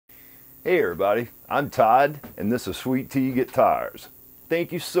Hey everybody, I'm Todd and this is Sweet Tea Guitars.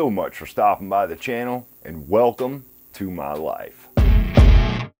 Thank you so much for stopping by the channel and welcome to my life.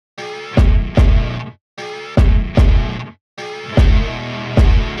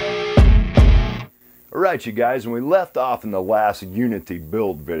 Alright you guys, when we left off in the last Uni-T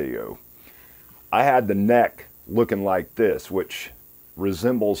build video, I had the neck looking like this, which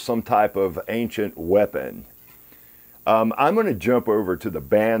resembles some type of ancient weapon. I'm going to jump over to the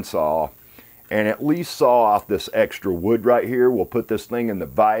bandsaw and at least saw off this extra wood right here. We'll put this thing in the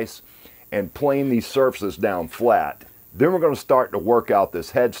vise and plane these surfaces down flat. Then we're going to start to work out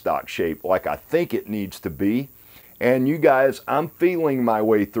this headstock shape like I think it needs to be. And you guys, I'm feeling my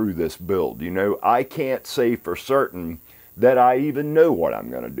way through this build. You know, I can't say for certain that I even know what I'm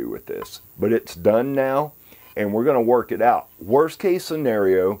going to do with this. But it's done now and we're going to work it out. Worst case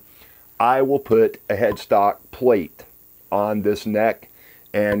scenario, I will put a headstock plate on this neck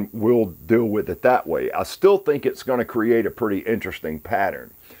and we'll deal with it that way. I still think it's going to create a pretty interesting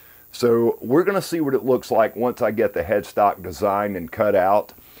pattern. So we're going to see what it looks like once I get the headstock designed and cut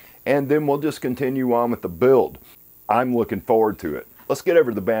out, and then we'll just continue on with the build. I'm looking forward to it. Let's get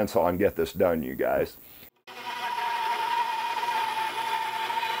over to the bandsaw and get this done, you guys.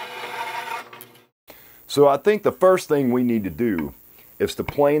 So I think the first thing we need to do is to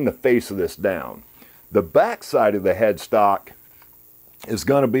plane the face of this down. The back side of the headstock is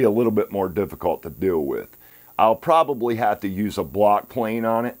going to be a little bit more difficult to deal with. I'll probably have to use a block plane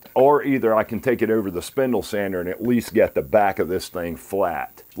on it, or either I can take it over the spindle sander and at least get the back of this thing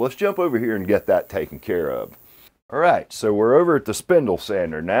flat. Let's jump over here and get that taken care of. Alright, so we're over at the spindle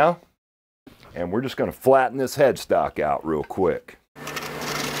sander now, and we're just going to flatten this headstock out real quick.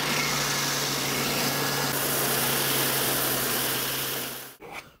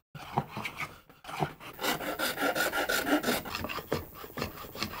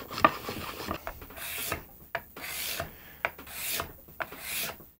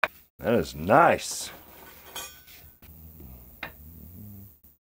 That is nice.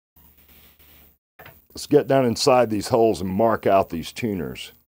 Let's get down inside these holes and mark out these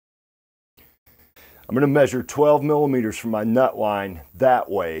tuners. I'm going to measure 12 millimeters from my nut line that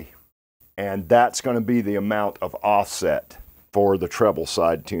way, and that's going to be the amount of offset for the treble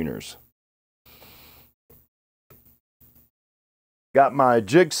side tuners. Got my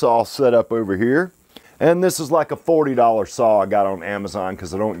jigsaw set up over here. And this is like a $40 saw I got on Amazon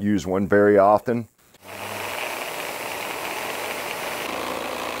because I don't use one very often.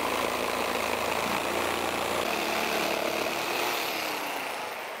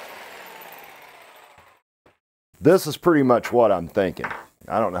 This is pretty much what I'm thinking.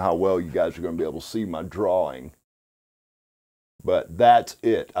 I don't know how well you guys are going to be able to see my drawing, but that's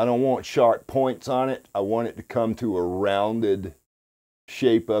it. I don't want sharp points on it. I want it to come to a rounded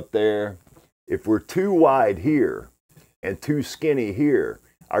shape up there. If we're too wide here and too skinny here,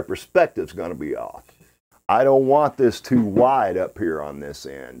 our perspective's going to be off. I don't want this too wide up here on this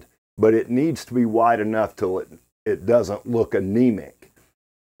end, but it needs to be wide enough till it doesn't look anemic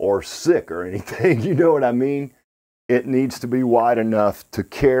or sick or anything. You know what I mean? It needs to be wide enough to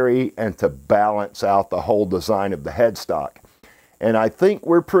carry and to balance out the whole design of the headstock. And I think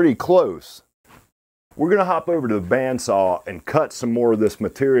we're pretty close. We're going to hop over to the bandsaw and cut some more of this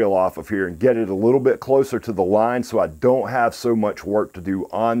material off of here and get it a little bit closer to the line so I don't have so much work to do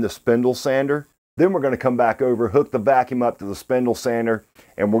on the spindle sander. Then we're going to come back over, hook the vacuum up to the spindle sander,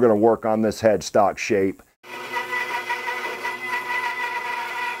 and we're going to work on this headstock shape.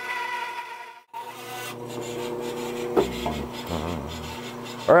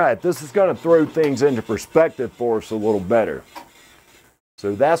 Alright, this is going to throw things into perspective for us a little better.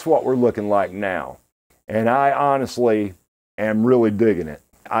 So that's what we're looking like now. And I honestly am really digging it.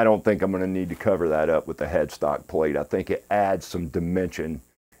 I don't think I'm going to need to cover that up with the headstock plate. I think it adds some dimension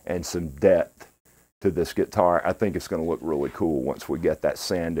and some depth to this guitar. I think it's going to look really cool once we get that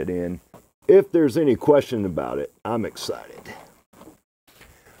sanded in. If there's any question about it, I'm excited.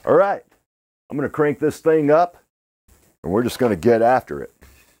 All right, I'm going to crank this thing up and we're just going to get after it.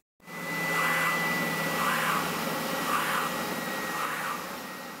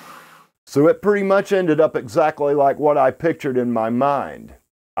 So it pretty much ended up exactly like what I pictured in my mind.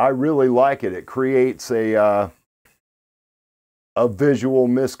 I really like it. It creates a visual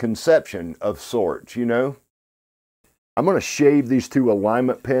misconception of sorts, you know. I'm going to shave these two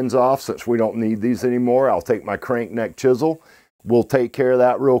alignment pins off since we don't need these anymore. I'll take my crank neck chisel. We'll take care of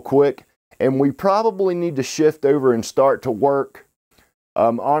that real quick. And we probably need to shift over and start to work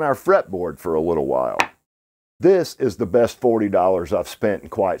on our fretboard for a little while. This is the best $40 I've spent in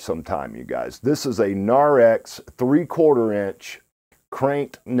quite some time, you guys. This is a Narex 3/4 inch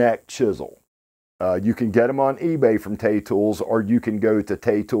cranked neck chisel. You can get them on eBay from Tay Tools, or you can go to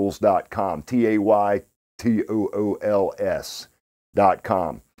taytools.com,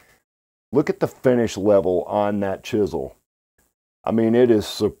 TAYTOOLS.com. Look at the finish level on that chisel. I mean, it is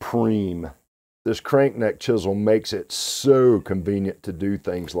supreme. This crank neck chisel makes it so convenient to do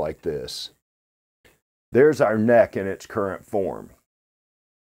things like this. There's our neck in its current form.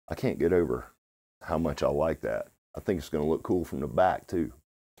 I can't get over how much I like that. I think it's going to look cool from the back too.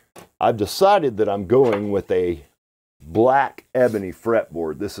 I've decided that I'm going with a black ebony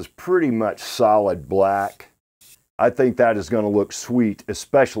fretboard. This is pretty much solid black. I think that is going to look sweet,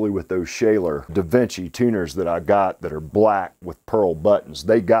 especially with those Shaler Da Vinci tuners that I got that are black with pearl buttons.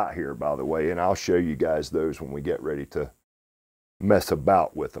 They got here, by the way, and I'll show you guys those when we get ready to mess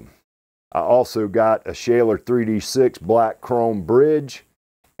about with them. I also got a Shaler 3D6 black chrome bridge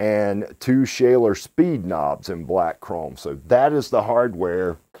and 2 Shaler speed knobs in black chrome. So that is the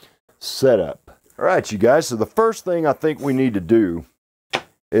hardware setup. All right, you guys, so the first thing I think we need to do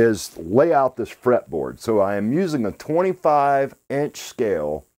is lay out this fretboard. So I am using a 25-inch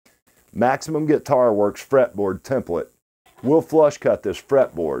scale, Maximum Guitar Works fretboard template. We'll flush cut this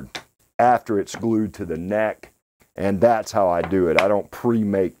fretboard after it's glued to the neck, and that's how I do it. I don't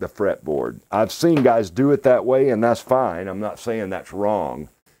pre-make the fretboard. I've seen guys do it that way, and that's fine. I'm not saying that's wrong.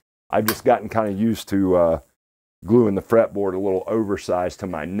 I've just gotten kind of used to gluing the fretboard a little oversized to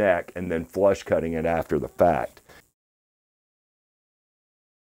my neck and then flush cutting it after the fact.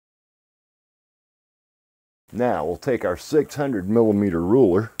 Now we'll take our 600mm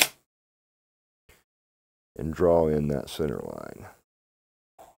ruler and draw in that center line.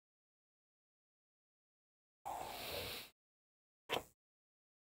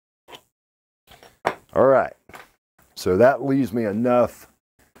 All right, so that leaves me enough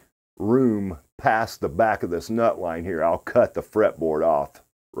room past the back of this nut line here. I'll cut the fretboard off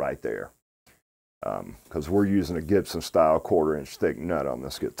right there because we're using a Gibson style 1/4-inch thick nut on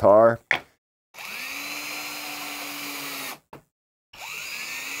this guitar.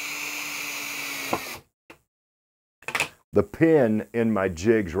 The pin in my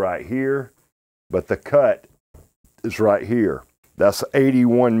jig's right here, but the cut is right here. That's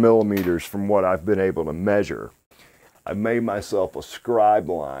 81mm from what I've been able to measure. I made myself a scribe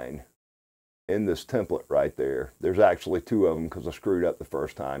line in this template right there. There's actually 2 of them because I screwed up the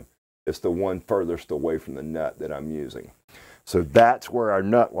first time. It's the one furthest away from the nut that I'm using. So that's where our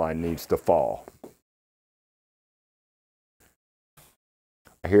nut line needs to fall.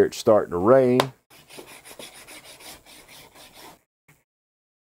 I hear it's starting to rain.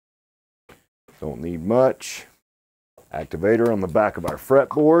 Don't need much. Activator on the back of our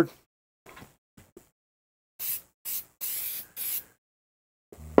fretboard.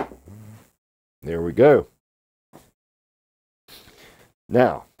 There we go.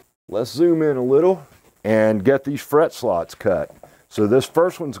 Now, let's zoom in a little and get these fret slots cut. So this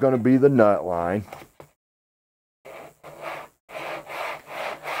first one's going to be the nut line.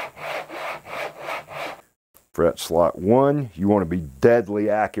 Fret slot 1, you want to be deadly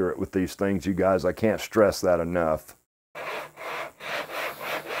accurate with these things, you guys. I can't stress that enough. I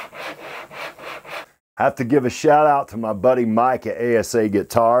have to give a shout out to my buddy Mike at ASA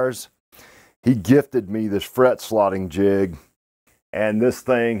Guitars. He gifted me this fret slotting jig, and this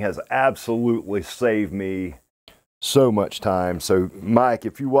thing has absolutely saved me so much time. So Mike,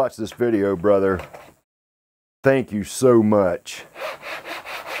 if you watch this video, brother, thank you so much.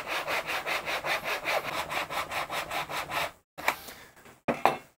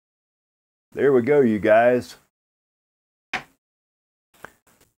 There we go, you guys.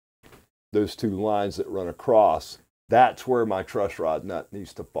 Those 2 lines that run across, that's where my truss rod nut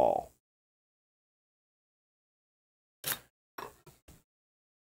needs to fall.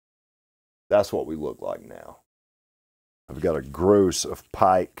 That's what we look like now. I've got a gross of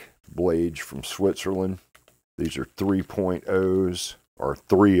pike blades from Switzerland. These are 3.0s or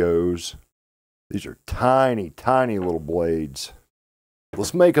 3.0s. These are tiny, tiny little blades.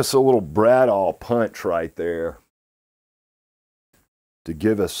 Let's make us a little bradawl punch right there to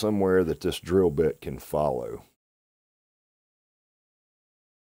give us somewhere that this drill bit can follow.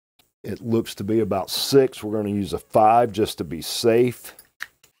 It looks to be about 6. We're going to use a 5 just to be safe.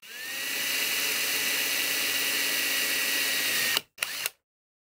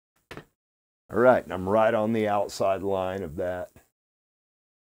 All right, and I'm right on the outside line of that.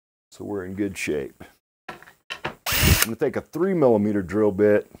 So we're in good shape. I'm going to take a 3mm drill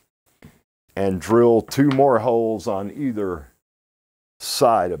bit and drill 2 more holes on either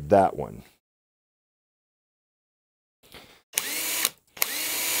side of that one.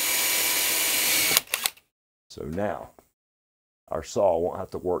 So now our saw won't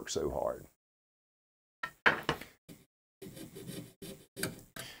have to work so hard.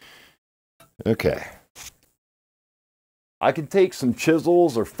 Okay. I can take some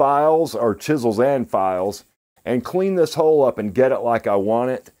chisels or files, or chisels and files, and clean this hole up and get it like I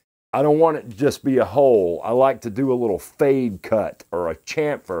want it. I don't want it to just be a hole. I like to do a little fade cut or a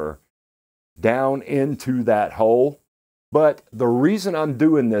chamfer down into that hole. But the reason I'm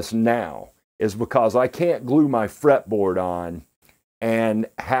doing this now is because I can't glue my fretboard on and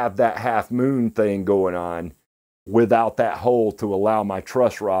have that half moon thing going on without that hole to allow my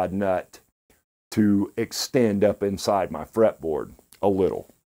truss rod nut to extend up inside my fretboard a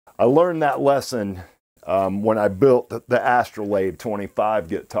little. I learned that lesson when I built the Astrolabe 25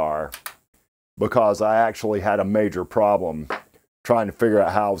 guitar, because I actually had a major problem trying to figure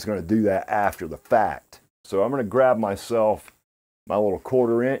out how I was going to do that after the fact. So I'm going to grab myself my little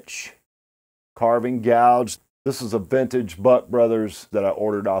 1/4 inch carving gouge. This is a vintage Buck Brothers that I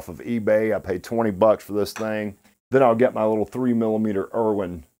ordered off of eBay. I paid 20 bucks for this thing. Then I'll get my little 3mm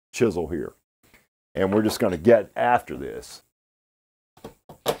Irwin chisel here. And we're just going to get after this.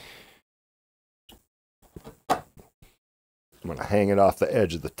 I'm going to hang it off the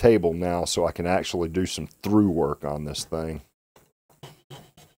edge of the table now so I can actually do some through work on this thing.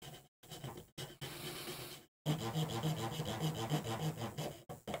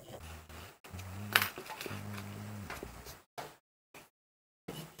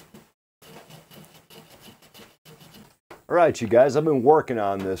 All right, you guys, I've been working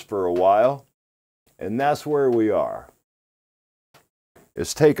on this for a while. And that's where we are.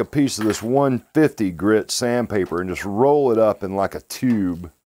 Is take a piece of this 150 grit sandpaper and just roll it up in like a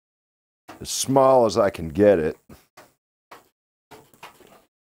tube, as small as I can get it.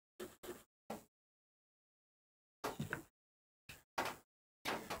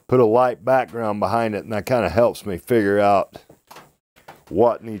 Put a light background behind it, and that kind of helps me figure out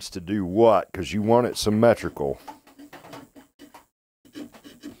what needs to do what, because you want it symmetrical.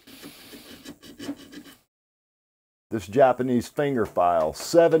 This Japanese finger file,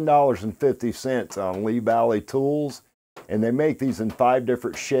 $7.50 on Lee Valley Tools, and they make these in 5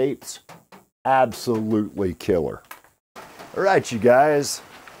 different shapes. Absolutely killer. All right, you guys,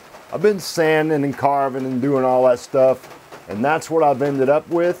 I've been sanding and carving and doing all that stuff, and that's what I've ended up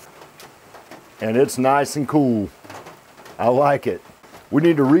with, and it's nice and cool. I like it. We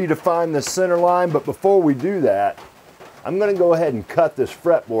need to redefine the center line, but before we do that, I'm going to go ahead and cut this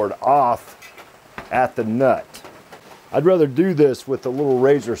fretboard off at the nut. I'd rather do this with the little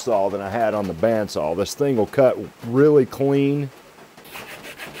razor saw than I had on the bandsaw. This thing will cut really clean.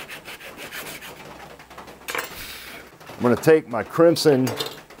 I'm going to take my crimson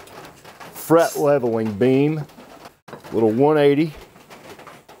fret leveling beam, little 180.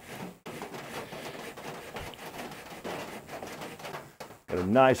 Got a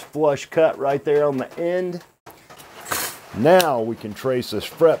nice flush cut right there on the end. Now we can trace this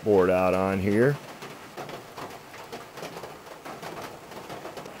fretboard out on here.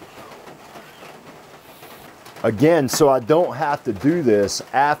 Again, so I don't have to do this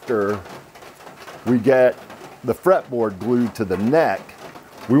after we get the fretboard glued to the neck.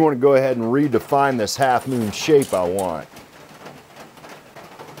 We want to go ahead and redefine this half moon shape I want.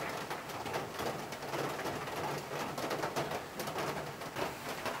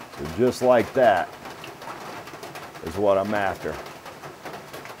 So just like that is what I'm after.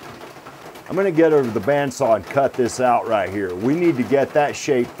 I'm going to get over to the bandsaw and cut this out right here. We need to get that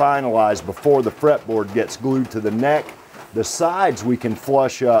shape finalized before the fretboard gets glued to the neck. The sides we can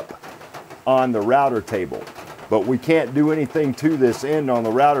flush up on the router table, but we can't do anything to this end on the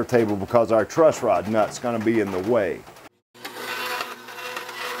router table because our truss rod nut's going to be in the way.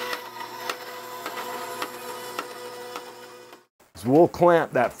 So we'll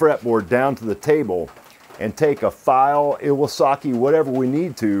clamp that fretboard down to the table and take a file, Iwasaki, whatever we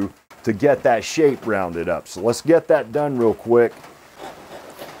need to get that shape rounded up. So let's get that done real quick.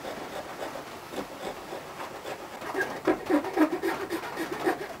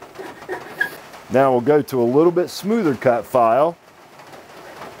 Now we'll go to a little bit smoother cut file.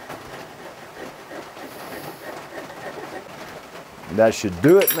 And that should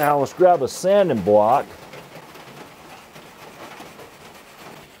do it. Now let's grab a sanding block.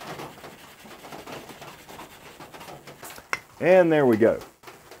 And there we go.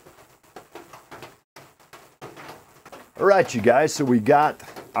 All right, you guys, so we got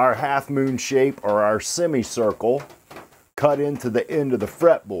our half moon shape, or our semicircle, cut into the end of the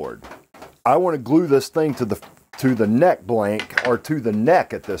fretboard. I want to glue this thing to the neck blank, or to the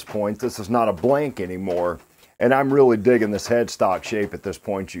neck at this point. This is not a blank anymore. And I'm really digging this headstock shape at this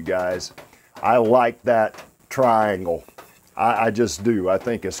point, you guys. I like that triangle. I just do. I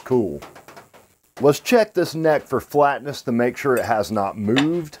think it's cool. Let's check this neck for flatness to make sure it has not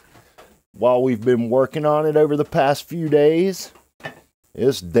moved while we've been working on it over the past few days.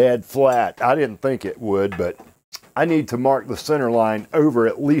 It's dead flat. I didn't think it would, but I need to mark the center line over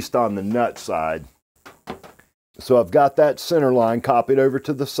at least on the nut side. So I've got that center line copied over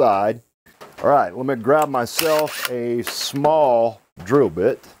to the side. All right, let me grab myself a small drill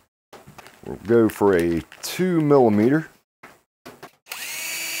bit. We'll go for a 2mm.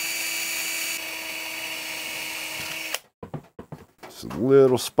 Just a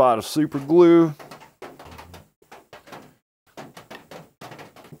little spot of super glue.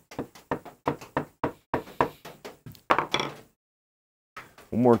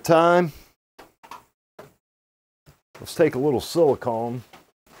 One more time. Let's take a little silicone.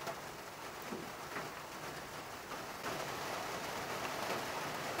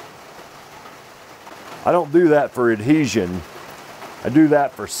 I don't do that for adhesion. I do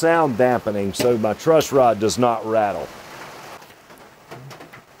that for sound dampening so my truss rod does not rattle.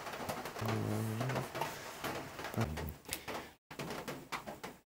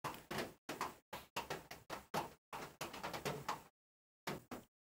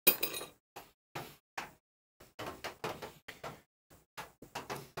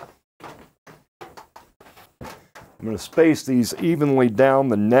 I'm going to space these evenly down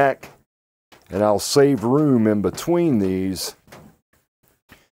the neck, and I'll save room in between these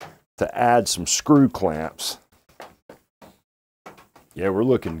to add some screw clamps. Yeah, we're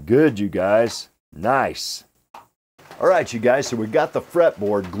looking good, you guys. Nice. All right, you guys, so we got the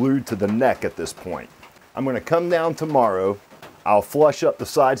fretboard glued to the neck at this point. I'm going to come down tomorrow. I'll flush up the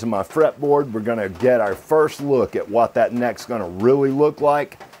sides of my fretboard. We're going to get our first look at what that neck's going to really look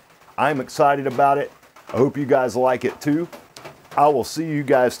like. I'm excited about it. I hope you guys like it too. I will see you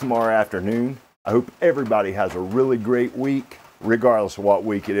guys tomorrow afternoon. I hope everybody has a really great week, regardless of what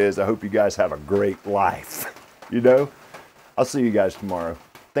week it is. I hope you guys have a great life. You know? I'll see you guys tomorrow.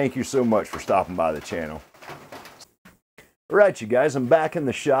 Thank you so much for stopping by the channel. All right, you guys, I'm back in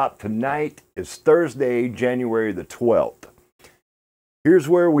the shop. Tonight is Thursday, January the 12th. Here's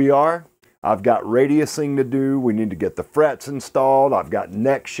where we are. I've got radiusing to do. We need to get the frets installed. I've got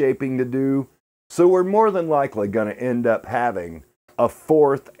neck shaping to do. So we're more than likely going to end up having a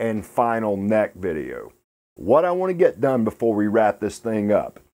fourth and final neck video. What I want to get done before we wrap this thing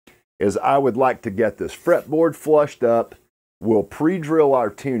up is I would like to get this fretboard flushed up. We'll pre-drill our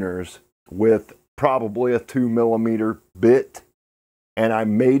tuners with probably a 2mm bit, and I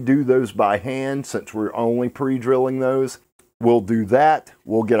may do those by hand since we're only pre-drilling those. We'll do that.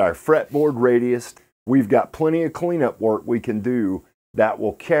 We'll get our fretboard radiused. We've got plenty of cleanup work we can do that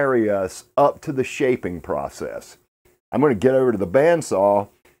will carry us up to the shaping process. I'm going to get over to the bandsaw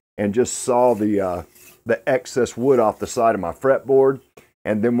and just saw the excess wood off the side of my fretboard,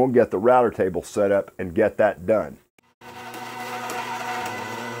 and then we'll get the router table set up and get that done.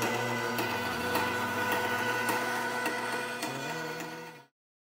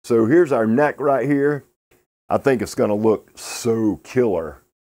 So here's our neck right here. I think it's going to look so killer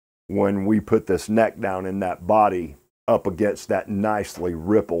when we put this neck down in that body up against that nicely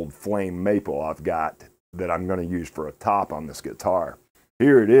rippled flame maple I've got that I'm going to use for a top on this guitar.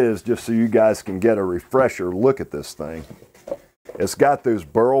 Here it is, just so you guys can get a refresher look at this thing. It's got those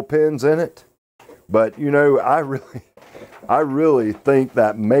burl pins in it, but you know, I really think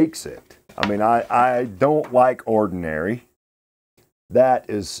that makes it. I mean, I don't like ordinary. That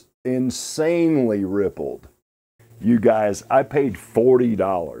is insanely rippled. You guys, I paid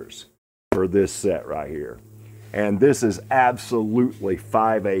 $40 for this set right here. And this is absolutely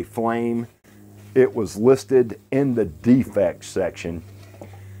 5A flame. It was listed in the defects section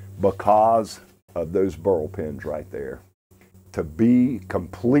because of those burl pins right there. To be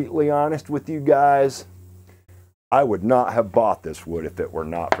completely honest with you guys, I would not have bought this wood if it were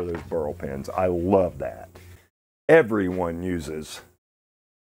not for those burl pins. I love that. Everyone uses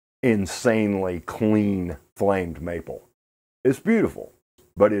insanely clean flamed maple. It's beautiful,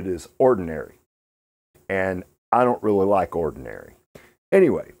 but it is ordinary. And I don't really like ordinary.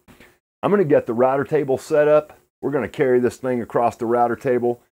 Anyway, I'm going to get the router table set up. We're going to carry this thing across the router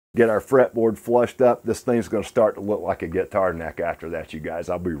table, get our fretboard flushed up. This thing's going to start to look like a guitar neck after that, you guys.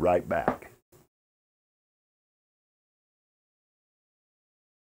 I'll be right back.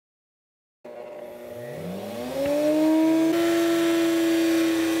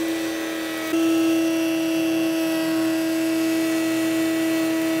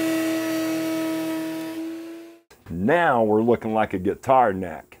 Now we're looking like a guitar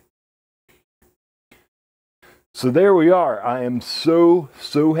neck. So there we are. I am so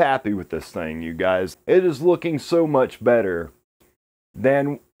happy with this thing, you guys. It is looking so much better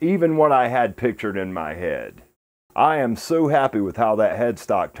than even what I had pictured in my head. I am so happy with how that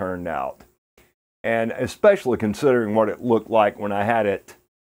headstock turned out, and especially considering what it looked like when I had it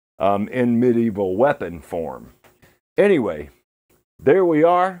in medieval weapon form. Anyway, there we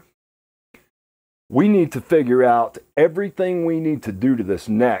are. We need to figure out everything we need to do to this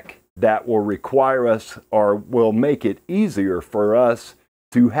neck that will require us, or will make it easier for us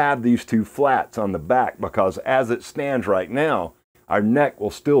to have these two flats on the back, because as it stands right now, our neck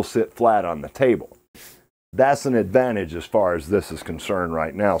will still sit flat on the table. That's an advantage as far as this is concerned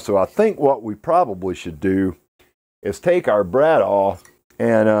right now. So I think what we probably should do is take our brad awl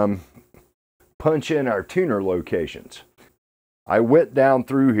and punch in our tuner locations. I went down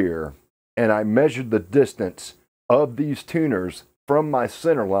through here and I measured the distance of these tuners from my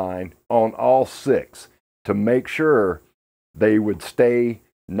center line on all 6 to make sure they would stay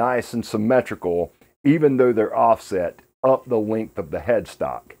nice and symmetrical, even though they're offset up the length of the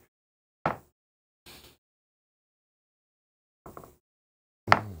headstock.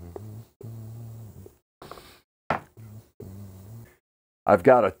 I've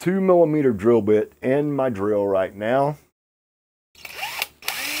got a 2mm drill bit in my drill right now.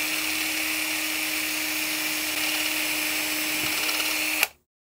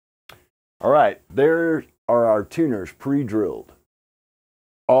 All right, there are our tuners pre-drilled.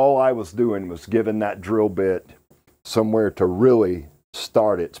 All I was doing was giving that drill bit somewhere to really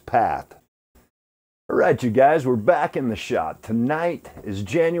start its path. All right, you guys, we're back in the shop. Tonight is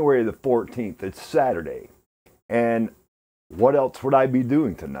January the 14th. It's Saturday. And what else would I be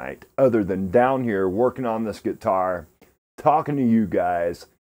doing tonight other than down here working on this guitar, talking to you guys,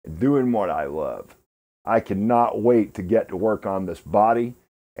 and doing what I love? I cannot wait to get to work on this body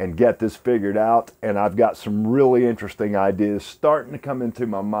and get this figured out. And I've got some really interesting ideas starting to come into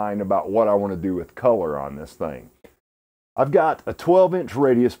my mind about what I want to do with color on this thing. I've got a 12-inch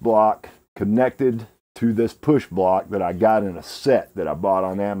radius block connected to this push block that I got in a set that I bought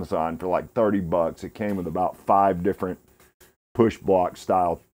on Amazon for like 30 bucks. It came with about 5 different push block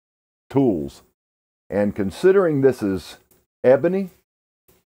style tools. And considering this is ebony,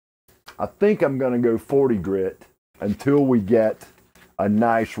 I think I'm going to go 40 grit until we get a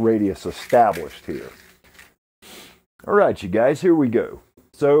nice radius established here. All right, you guys, here we go.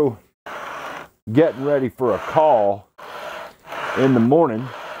 So, getting ready for a call in the morning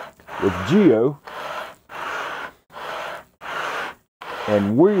with Geo,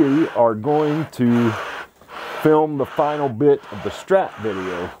 and we are going to film the final bit of the Strat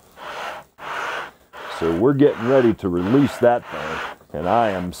video. So we're getting ready to release that thing, and I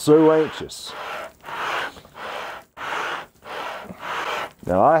am so anxious.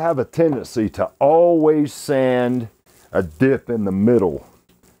 Now I have a tendency to always sand a dip in the middle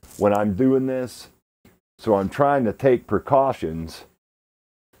when I'm doing this, so I'm trying to take precautions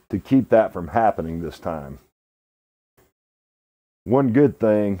to keep that from happening this time. One good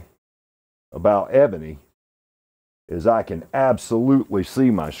thing about ebony is I can absolutely see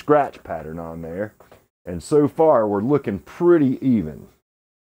my scratch pattern on there, and so far we're looking pretty even.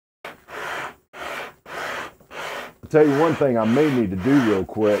 I'll tell you one thing I may need to do real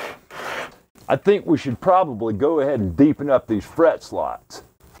quick. I think we should probably go ahead and deepen up these fret slots.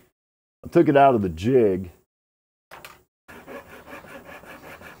 I took it out of the jig.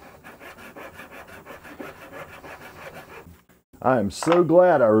 I am so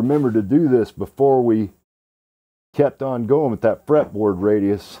glad I remembered to do this before we kept on going with that fretboard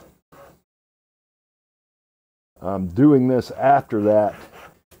radius. Doing this after that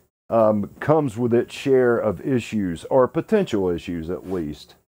comes with its share of issues, or potential issues at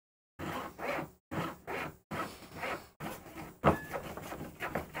least.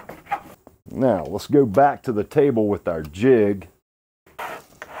 Now, let's go back to the table with our jig.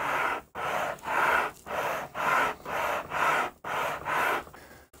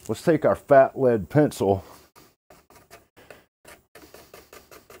 Let's take our fat lead pencil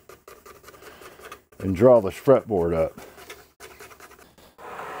and draw this fretboard up.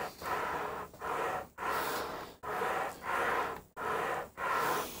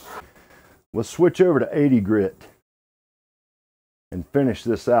 Let's switch over to 80 grit and finish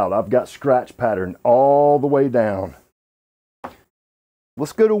this out. I've got scratch pattern all the way down.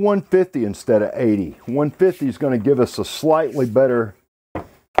 Let's go to 150 instead of 80. 150 is going to give us a slightly better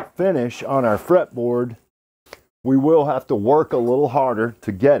finish on our fretboard. We will have to work a little harder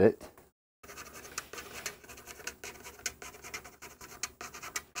to get it.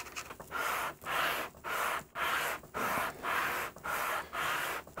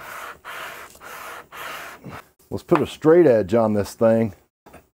 Let's put a straight edge on this thing.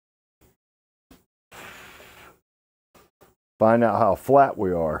 find out how flat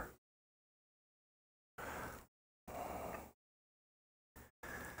we are.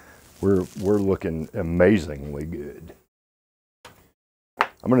 We're looking amazingly good.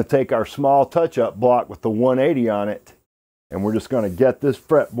 I'm going to take our small touch-up block with the 180 on it, and we're just going to get this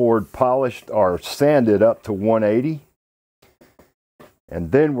fretboard polished or sanded up to 180.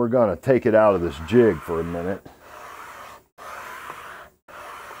 And then we're going to take it out of this jig for a minute.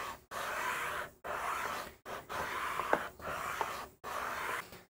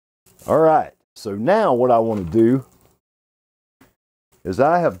 All right, so now what I want to do is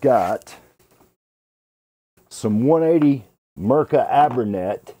I have got some 180 Mirka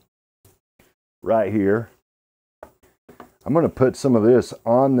Abranet right here. I'm going to put some of this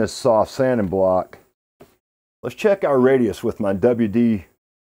on this soft sanding block. Let's check our radius with my WD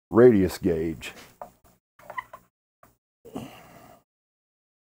radius gauge.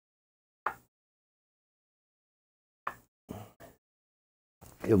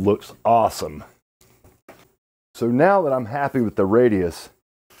 It looks awesome. So now that I'm happy with the radius,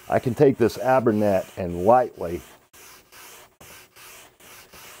 I can take this Abranet and lightly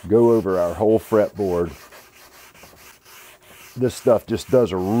go over our whole fretboard. This stuff just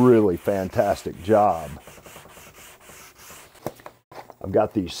does a really fantastic job. I've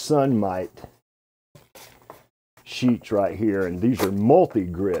got these Sunmite sheets right here, and these are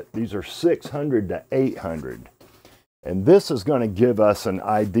multi-grit. These are 600 to 800. And this is going to give us an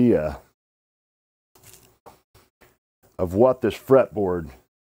idea of what this fretboard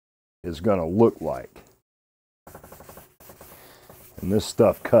is going to look like. And this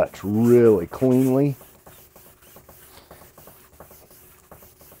stuff cuts really cleanly.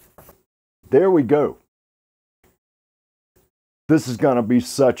 There we go. This is going to be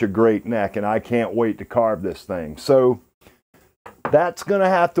such a great neck, and I can't wait to carve this thing. So that's going to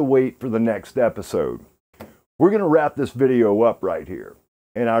have to wait for the next episode. We're going to wrap this video up right here.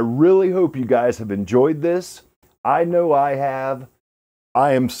 And I really hope you guys have enjoyed this. I know I have.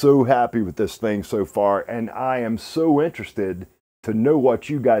 I am so happy with this thing so far, and I am so interested to know what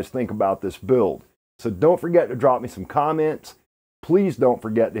you guys think about this build. So don't forget to drop me some comments. Please don't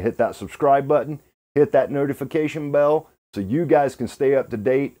forget to hit that subscribe button, hit that notification bell, so you guys can stay up to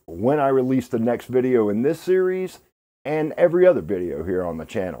date when I release the next video in this series and every other video here on the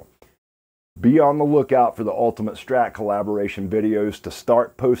channel. Be on the lookout for the Ultimate Strat collaboration videos to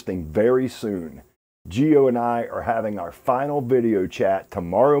start posting very soon. Gio and I are having our final video chat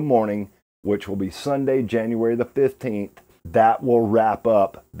tomorrow morning, which will be Sunday, January the 15th. That will wrap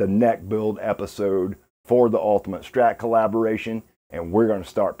up the neck build episode for the Ultimate Strat collaboration, and we're going to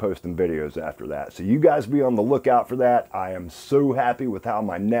start posting videos after that. So you guys be on the lookout for that. I am so happy with how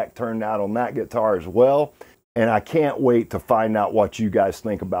my neck turned out on that guitar as well. And I can't wait to find out what you guys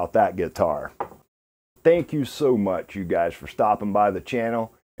think about that guitar. Thank you so much, you guys, for stopping by the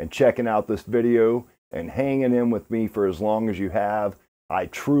channel and checking out this video and hanging in with me for as long as you have. I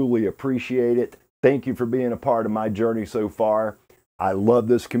truly appreciate it. Thank you for being a part of my journey so far. I love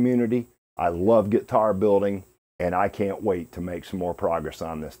this community. I love guitar building, and I can't wait to make some more progress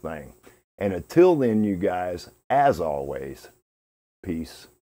on this thing. And until then, you guys, as always, peace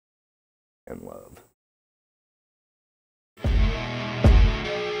and love.